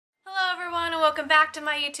welcome back to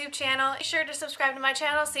my YouTube channel. Be sure to subscribe to my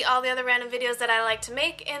channel, see all the other random videos that I like to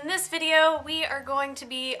make. In this video, we are going to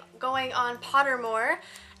be going on Pottermore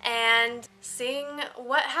and seeing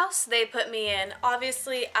what house they put me in.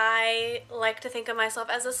 Obviously, I like to think of myself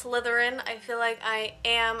as a Slytherin. I feel like I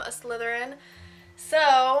am a Slytherin.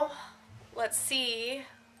 So, let's see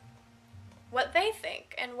what they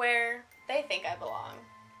think and where they think I belong.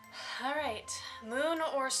 Alright, moon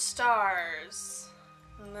or stars?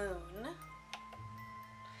 Moon.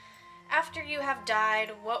 After you have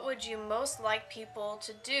died, what would you most like people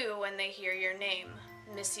to do when they hear your name?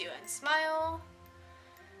 Miss you and smile?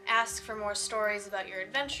 Ask for more stories about your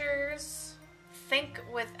adventures? Think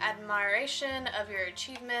with admiration of your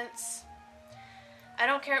achievements? I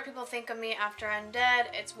don't care what people think of me after I'm dead,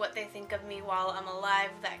 it's what they think of me while I'm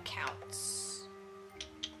alive that counts.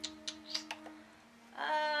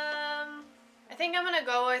 I think I'm gonna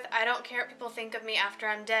go with I don't care what people think of me after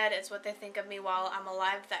I'm dead, it's what they think of me while I'm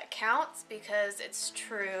alive that counts, because it's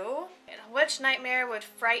true. Which nightmare would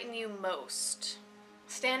frighten you most?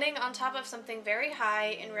 Standing on top of something very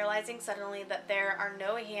high and realizing suddenly that there are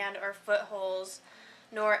no hand or footholds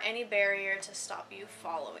nor any barrier to stop you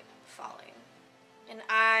falling. An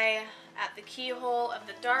eye at the keyhole of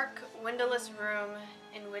the dark, windowless room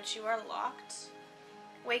in which you are locked.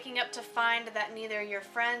 Waking up to find that neither your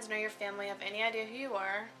friends nor your family have any idea who you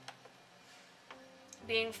are.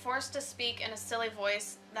 Being forced to speak in a silly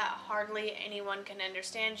voice that hardly anyone can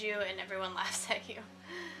understand you and everyone laughs at you.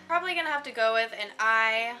 Probably gonna have to go with an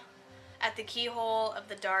eye at the keyhole of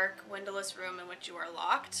the dark, windowless room in which you are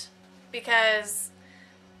locked. Because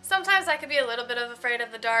sometimes I could be a little bit afraid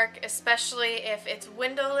of the dark, especially if it's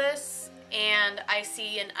windowless and I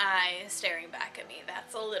see an eye staring back at me.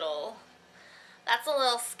 That's a little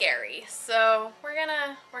scary. So we're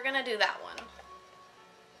gonna do that one.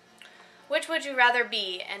 Which would you rather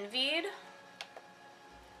be? Envied,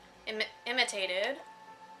 imitated,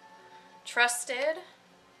 trusted,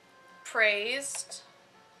 praised,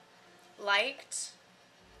 liked,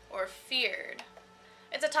 or feared?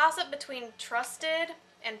 It's a toss-up between trusted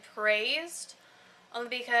and praised, only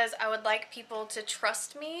because I would like people to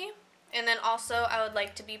trust me, and then also I would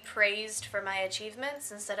like to be praised for my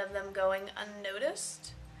achievements instead of them going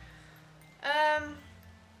unnoticed.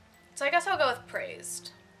 So I guess I'll go with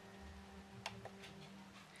praised.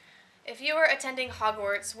 If you were attending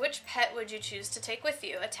Hogwarts, which pet would you choose to take with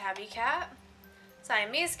you? A tabby cat,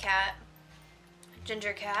 Siamese cat,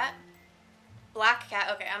 ginger cat, black cat.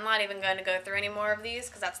 Okay, I'm not even going to go through any more of these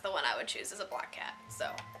because that's the one I would choose, as a black cat. So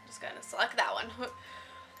I'm just going to select that one.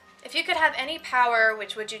 If you could have any power,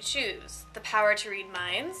 which would you choose? The power to read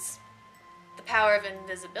minds, the power of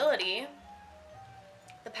invisibility,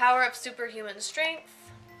 the power of superhuman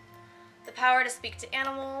strength, the power to speak to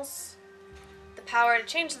animals, the power to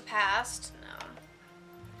change the past, no,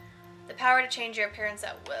 the power to change your appearance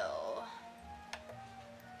at will.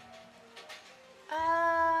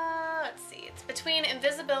 Let's see, it's between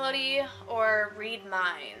invisibility or read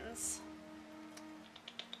minds.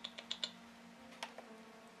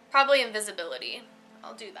 Probably invisibility.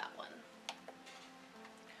 I'll do that one.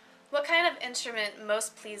 What kind of instrument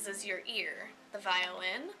most pleases your ear? The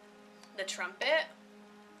violin, the trumpet,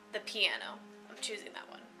 the piano. I'm choosing that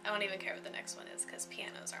one. I don't even care what the next one is because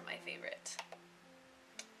pianos are my favorite.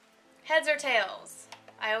 Heads or tails?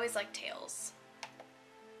 I always like tails.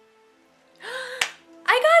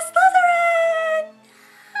 I got Slytherin!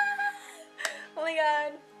 Oh my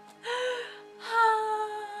god.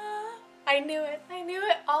 I knew it. I knew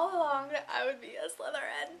it all along that I would be a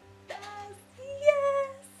Slytherin.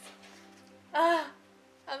 Yes!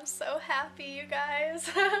 I'm so happy, you guys.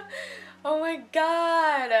 Oh my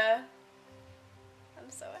god. I'm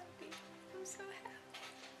so happy. I'm so happy.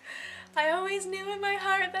 I always knew in my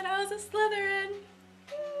heart that I was a Slytherin.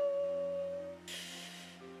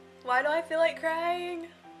 Why do I feel like crying?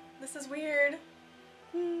 This is weird.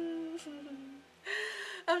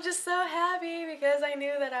 I'm just so happy because I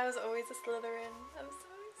knew that I was always a Slytherin. I'm so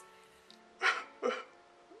excited.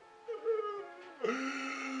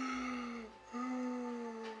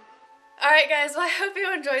 Alright guys, well I hope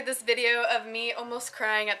you enjoyed this video of me almost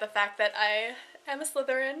crying at the fact that I am a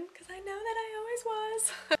Slytherin, because I know that I always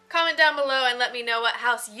was. Comment down below and let me know what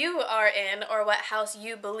house you are in, or what house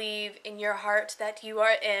you believe in your heart that you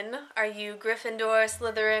are in. Are you Gryffindor,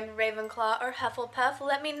 Slytherin, Ravenclaw, or Hufflepuff?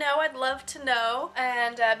 Let me know, I'd love to know.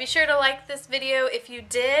 And be sure to like this video if you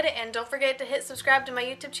did, and don't forget to hit subscribe to my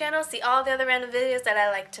YouTube channel, see all the other random videos that I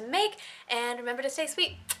like to make, and remember to stay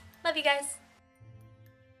sweet. Love you guys.